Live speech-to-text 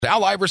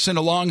Al Iverson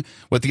along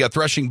with the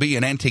Threshing Bee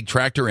and Antique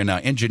Tractor and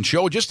Engine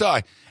Show. Just,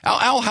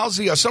 Al, how's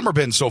the summer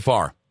been so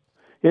far?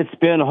 It's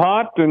been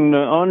hot and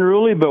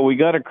unruly, but we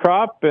got a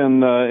crop,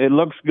 and it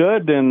looks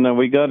good, and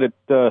we got it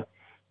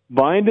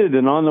binded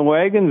and on the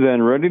wagons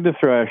and ready to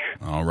thresh.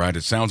 All right,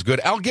 it sounds good.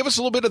 Al, give us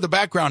a little bit of the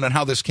background on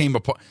how this came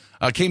to be.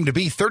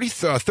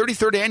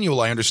 33rd annual,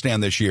 I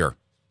understand, this year.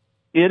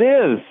 It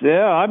is,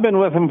 yeah. I've been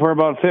with him for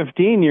about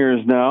 15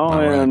 years now,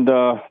 and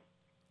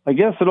I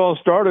guess it all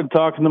started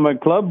talking to my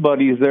club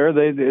buddies there.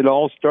 It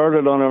all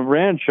started on a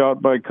ranch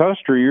out by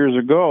Custer years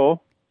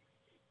ago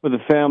with a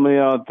family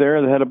out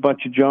there that had a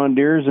bunch of John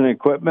Deeres and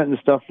equipment and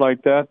stuff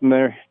like that, and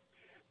they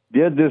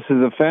did this as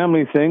a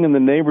family thing, and the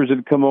neighbors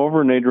would come over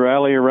and they'd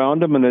rally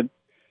around them, and it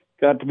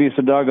got to be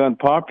so doggone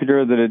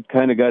popular that it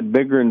kind of got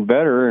bigger and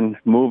better and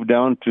moved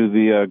down to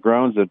the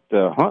grounds at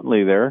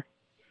Huntley there.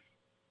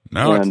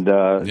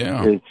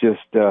 It's just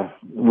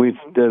we've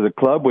as a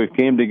club we've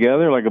came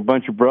together like a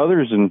bunch of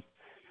brothers and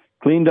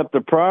cleaned up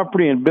the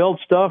property and built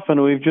stuff,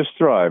 and we've just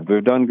thrived.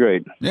 We've done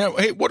great. Yeah.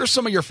 Hey, what are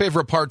some of your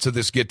favorite parts of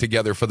this get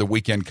together for the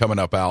weekend coming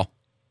up, Al?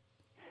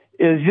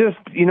 Is just,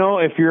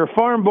 if you're a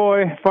farm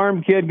boy,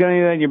 farm kid, got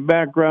any of that in your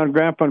background,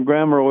 grandpa and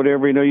grandma or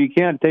whatever, you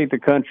can't take the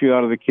country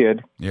out of the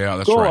kid. Yeah,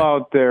 that's right. Go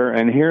out there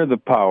and hear the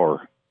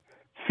power.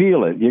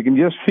 Feel it. You can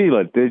just feel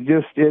it.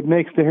 It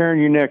makes the hair on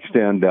your neck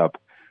stand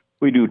up.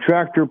 We do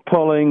tractor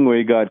pulling.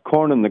 We got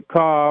corn on the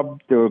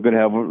cob. We're going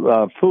to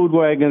have food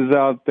wagons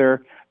out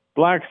there.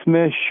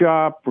 Blacksmith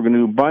shop. We're going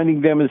to do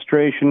binding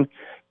demonstration.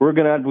 We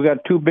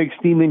got 2 big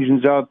steam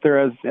engines out there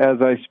as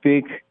I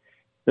speak.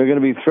 They're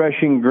going to be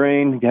threshing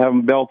grain, have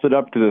them belted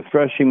up to the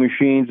threshing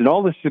machines, and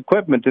all this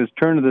equipment is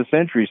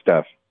turn-of-the-century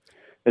stuff.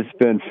 It's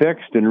been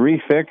fixed and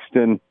refixed,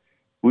 and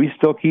we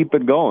still keep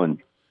it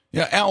going.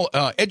 Yeah, Al,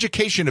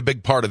 education a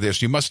big part of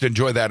this. You must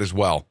enjoy that as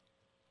well.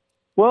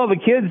 Well, the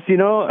kids,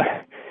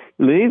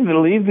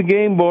 leave the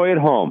Game Boy at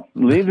home.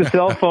 Leave the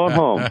cell phone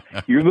home.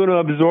 You're going to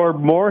absorb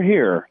more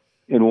here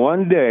in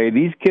one day.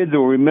 These kids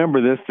will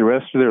remember this the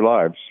rest of their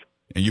lives.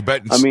 And you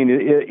bet. I mean,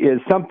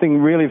 it's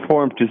something really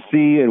for them to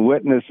see and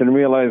witness and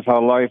realize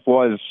how life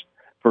was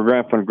for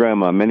Grandpa and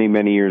Grandma many,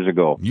 many years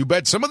ago. You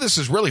bet. Some of this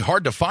is really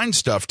hard to find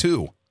stuff,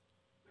 too.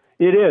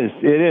 It is.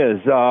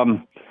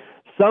 Some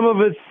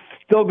of it's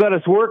still got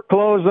its work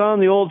clothes on,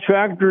 the old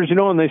tractors,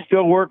 and they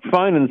still work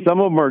fine, and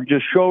some of them are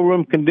just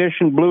showroom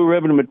condition, blue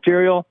ribbon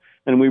material,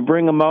 and we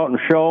bring them out and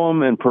show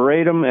them and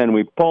parade them, and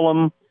we pull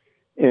them.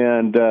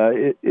 And,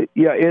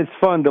 it's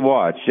fun to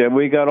watch.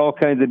 We got all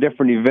kinds of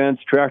different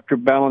events, tractor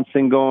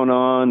balancing going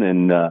on,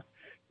 and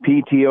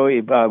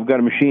PTO. I've got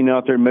a machine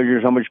out there that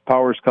measures how much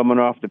power is coming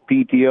off the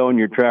PTO in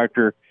your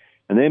tractor,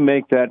 and they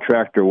make that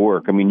tractor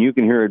work. I mean, you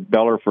can hear it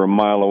beller for a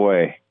mile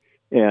away,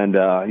 and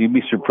you'd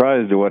be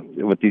surprised at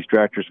what these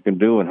tractors can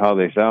do and how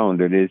they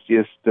sound. It is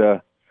just,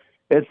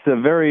 it's a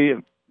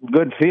very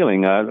good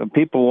feeling.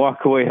 People walk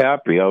away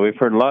happy. We've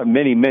heard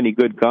many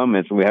good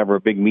comments, and we have our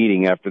big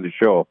meeting after the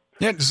show.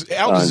 Yeah, does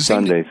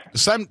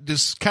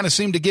this kind of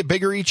seem to get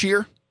bigger each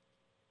year?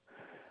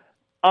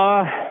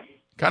 Kind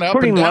of up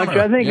pretty and down, much.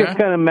 I think it's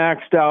kind of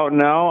maxed out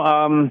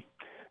now.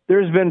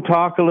 There's been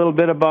talk a little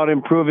bit about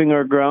improving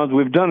our grounds.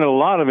 We've done a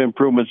lot of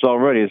improvements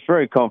already. It's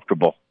very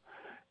comfortable.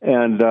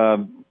 And I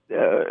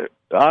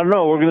don't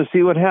know. We're going to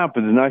see what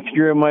happens. Next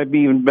year it might be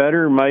even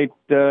better.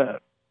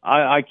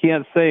 I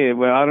can't say. I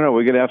don't know.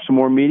 We're going to have some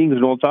more meetings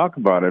and we'll talk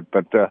about it.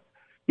 But,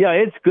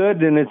 it's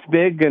good and it's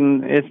big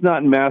and it's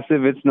not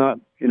massive. It's not,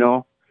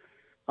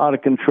 out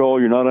of control.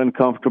 You're not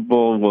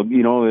uncomfortable. Well,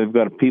 they've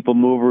got a people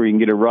mover. You can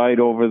get a ride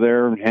over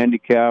there,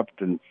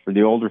 handicapped, and for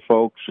the older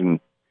folks,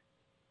 and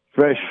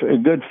fresh,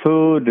 good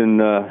food,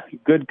 and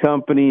good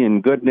company,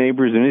 and good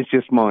neighbors, and it's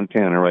just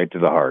Montana right to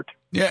the heart.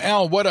 Yeah,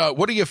 Al,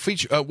 what do you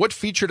feature? What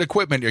featured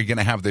equipment are you going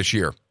to have this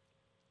year?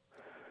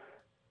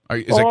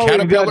 Is it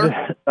Caterpillar?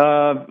 We've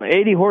got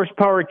 80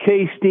 horsepower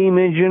K steam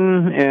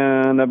engine,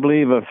 and I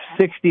believe a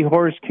 60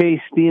 horse K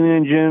steam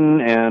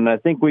engine, and I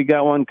think we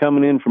got one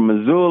coming in from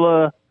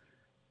Missoula.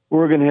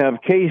 We're going to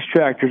have Case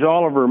tractors,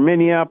 Oliver,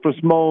 Minneapolis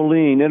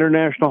Moline,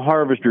 International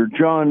Harvester,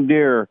 John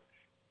Deere,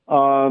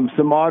 some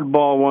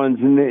oddball ones,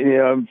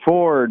 and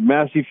Ford,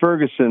 Massey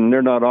Ferguson.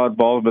 They're not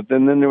oddballs, but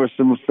then there was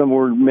some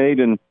were made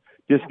and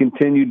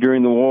discontinued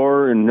during the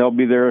war, and they'll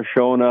be there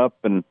showing up.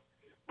 And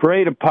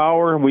parade of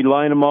power. We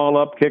line them all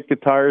up, kick the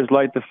tires,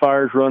 light the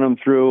fires, run them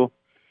through.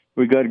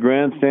 We got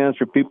grandstands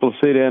for people to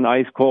sit in,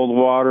 ice cold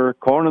water,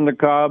 corn on the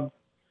cob.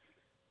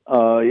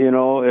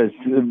 It's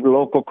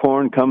local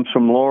corn comes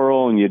from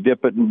Laurel, and you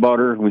dip it in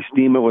butter. We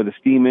steam it with a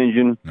steam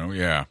engine. Oh,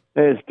 yeah.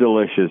 It's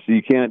delicious.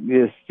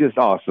 It's just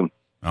awesome.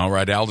 All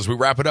right, Al, as we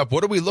wrap it up,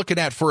 what are we looking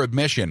at for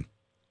admission?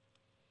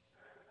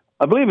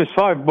 I believe it's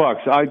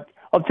 $5.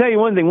 I'll tell you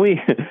one thing. We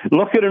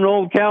look at an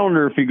old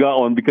calendar if you got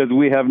one, because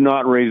we have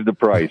not raised the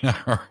price.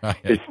 Right.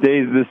 It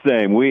stays the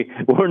same.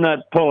 We're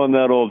not pulling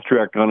that old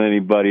trick on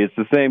anybody. It's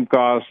the same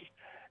cost.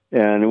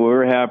 And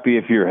we're happy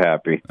if you're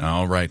happy.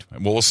 All right.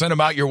 Well, we'll send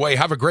them out your way.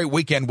 Have a great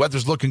weekend.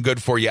 Weather's looking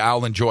good for you,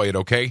 Al. Enjoy it,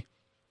 okay?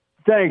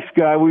 Thanks,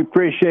 Guy. We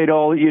appreciate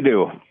all that you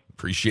do.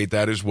 Appreciate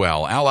that as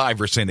well. Al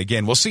Iverson,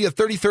 again, we'll see a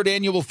 33rd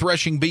Annual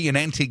Threshing Bee and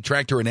Antique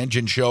Tractor and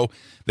Engine Show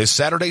this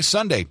Saturday,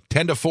 Sunday,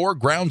 10 to 4,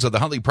 grounds of the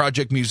Huntley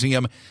Project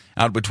Museum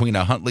out between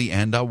Huntley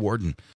and Warden.